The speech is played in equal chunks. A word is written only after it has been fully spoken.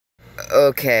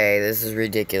Okay, this is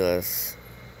ridiculous.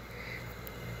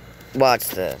 Watch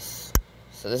this.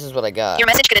 So this is what I got. Your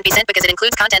message couldn't be sent because it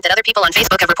includes content that other people on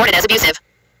Facebook have reported as abusive.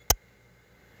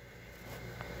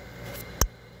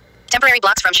 Temporary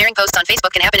blocks from sharing posts on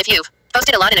Facebook can happen if you've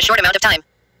posted a lot in a short amount of time.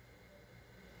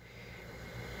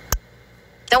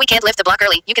 Though we can't lift the block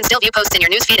early, you can still view posts in your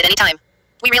newsfeed at any time.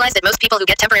 We realize that most people who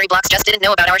get temporary blocks just didn't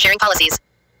know about our sharing policies.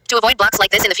 To avoid blocks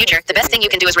like this in the future, the best thing you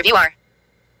can do is review our...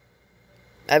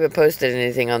 I haven't posted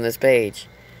anything on this page,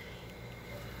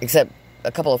 except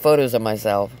a couple of photos of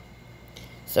myself.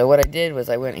 So what I did was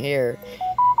I went here,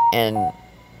 and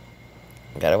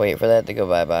gotta wait for that to go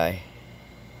bye-bye.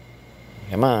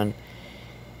 Come on.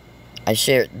 I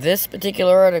shared this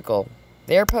particular article,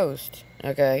 their post,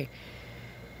 okay?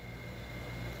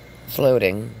 It's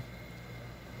loading.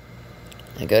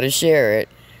 I go to share it,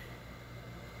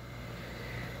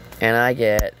 and I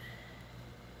get...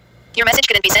 Your message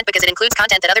couldn't be sent because it includes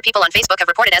content that other people on Facebook have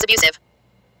reported as abusive.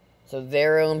 So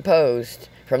their own post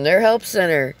from their help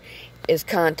center is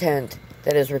content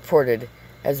that is reported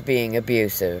as being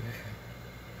abusive.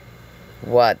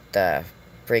 What the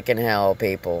freaking hell,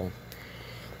 people?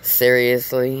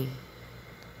 Seriously?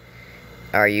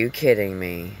 Are you kidding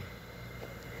me?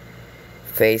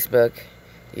 Facebook,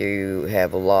 you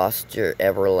have lost your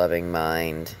ever-loving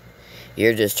mind.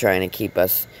 You're just trying to keep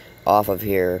us off of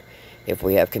here if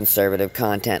we have conservative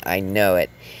content. I know it.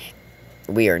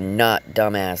 We are not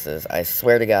dumbasses. I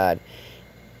swear to God,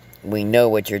 we know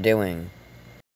what you're doing.